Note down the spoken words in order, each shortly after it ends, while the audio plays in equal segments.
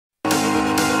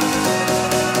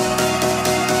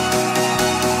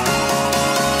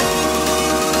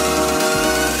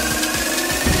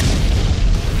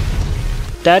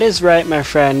That is right, my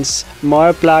friends.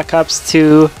 More Black Ops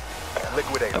 2,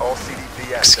 Liquidate all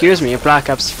CDP assets. excuse me, Black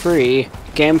Ops 3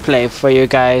 gameplay for you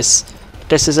guys.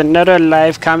 This is another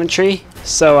live commentary,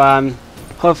 so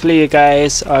hopefully you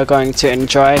guys are going to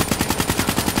enjoy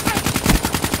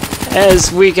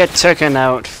as we get taken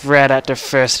out right at the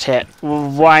first hit.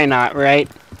 Why not, right?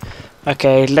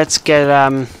 Okay, let's get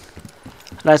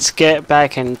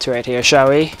back into it here, shall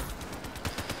we?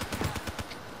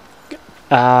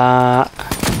 There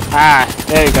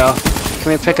you go.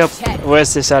 Can we pick up?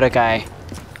 Where's this other guy?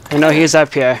 I know he's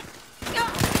up here.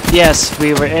 Yes,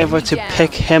 we were able to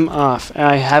pick him off.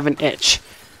 I have an itch.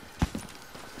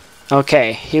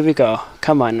 Okay, here we go.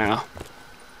 Come on now.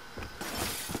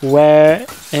 Where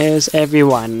is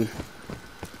everyone?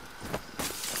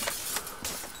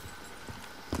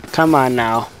 Come on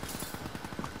now.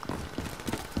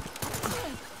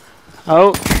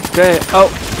 Oh, good. Oh,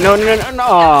 no, no, no,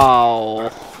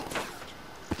 no.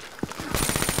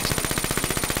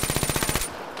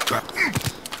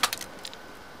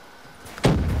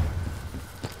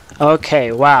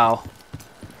 Okay, wow.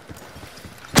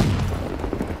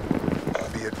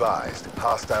 Be advised,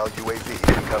 hostile UAV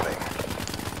incoming.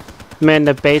 Man,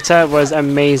 the beta was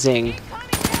amazing.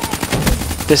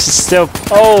 This is still...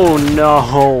 Oh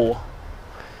no!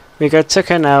 We got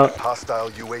taken out. Hostile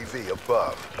UAV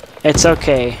above. It's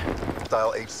okay.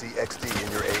 Hostile HCXD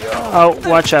in your AO. Oh,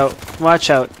 watch out. Watch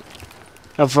out.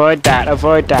 Avoid that.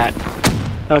 Avoid that.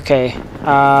 Okay.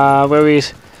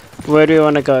 Where do we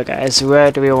want to go, guys?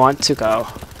 Where do we want to go?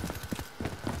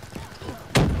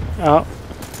 Oh.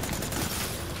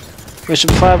 We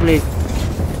should probably...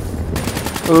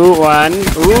 Ooh, one.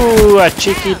 Ooh, a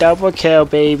cheeky double kill,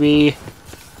 baby.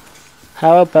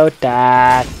 How about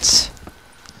that?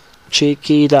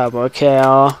 Cheeky double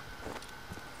kill.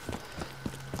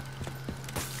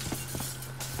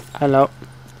 Hello.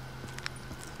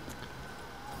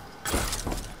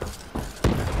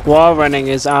 Wall running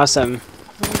is awesome.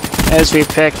 As we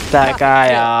pick that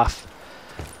guy off.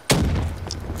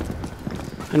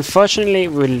 Unfortunately,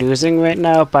 we're losing right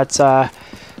now, but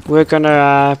we're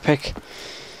gonna pick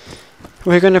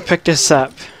this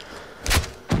up.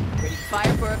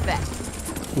 Fire for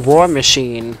effect. War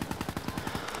Machine.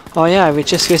 Oh yeah, we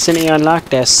just recently unlocked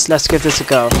this. Let's give this a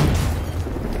go.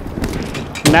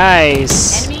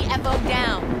 Nice. Enemy FO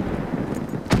down.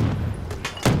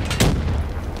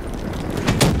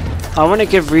 I want to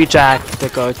give Rejack the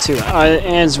go too,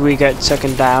 as we get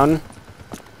taken down.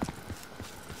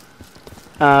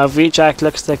 Rejack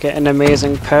looks like an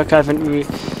amazing perk. I haven't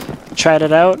tried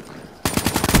it out.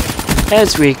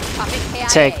 As we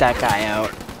take that guy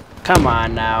out. Come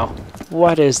on now.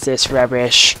 What is this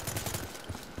rubbish?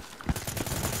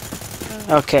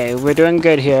 Okay, we're doing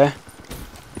good here.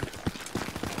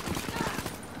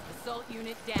 Assault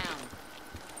unit down.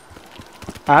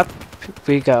 Up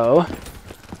we go.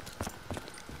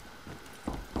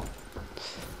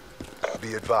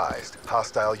 Be advised,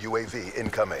 hostile UAV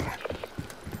incoming.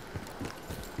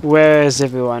 Where is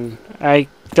everyone? I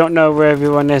don't know where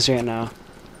everyone is right now.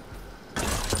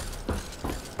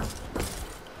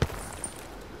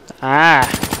 Ah!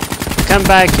 Come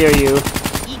back here, you.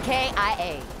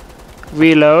 EKIA.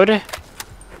 Reload.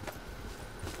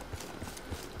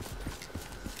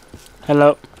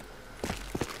 Hello.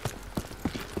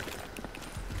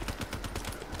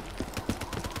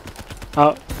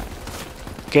 Oh.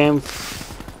 Game.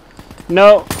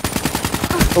 No!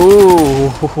 Ooh!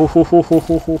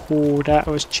 That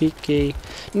was cheeky.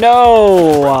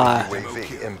 No!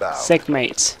 UAV inbound. Sick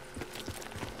mates.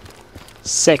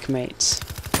 Sick mates.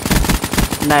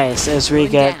 Nice, as we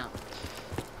get...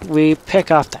 We pick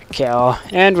off that kill,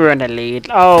 and we're in the lead.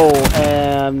 Oh,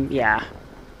 yeah.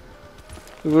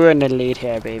 We're in the lead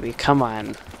here, baby. Come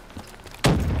on.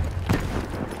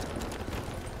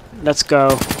 Let's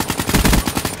go.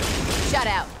 Shut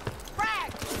out.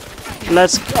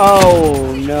 Let's...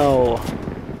 Oh, no.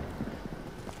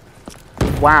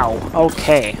 Wow,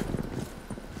 okay.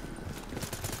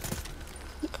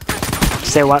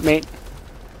 Say what, mate?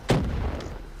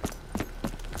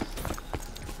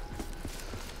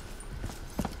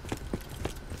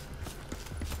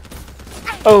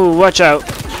 Oh, watch out.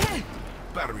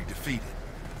 Battery defeated.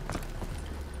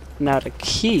 Now the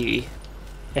key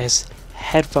is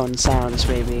headphone sounds,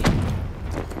 baby.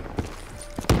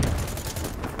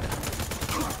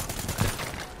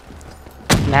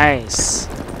 Nice.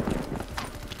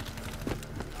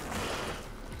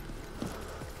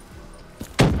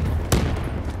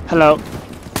 Hello.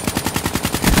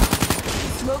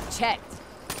 Smoke checked.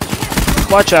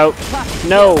 Watch out.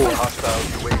 No. Hostile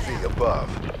UAV above.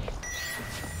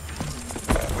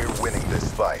 We're winning this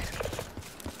fight.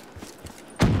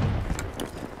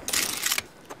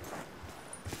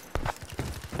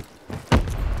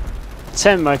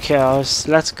 10 more kills.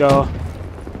 Let's go.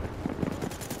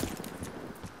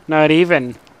 Not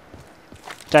even.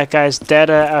 That guy's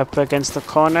dead up against the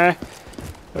corner.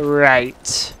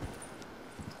 Right.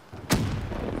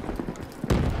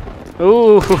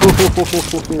 Ooh.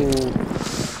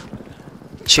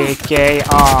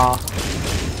 JKR.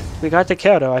 We got the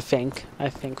kill though, I think. I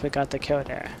think we got the kill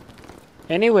there.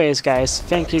 Anyways, guys,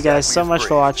 thank you guys so much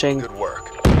for watching. Good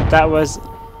work. That was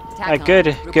a good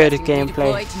Requesting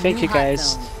gameplay. redeploy to Thank new you hot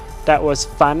guys. zone. That was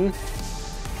fun.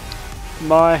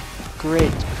 More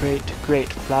great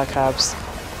Black Ops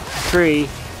 3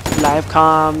 live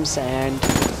comms and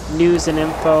news and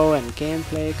info and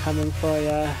gameplay coming for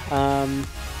ya.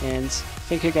 And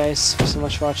thank you guys so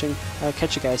much for watching. I'll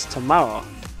catch you guys tomorrow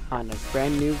on a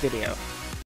brand new video.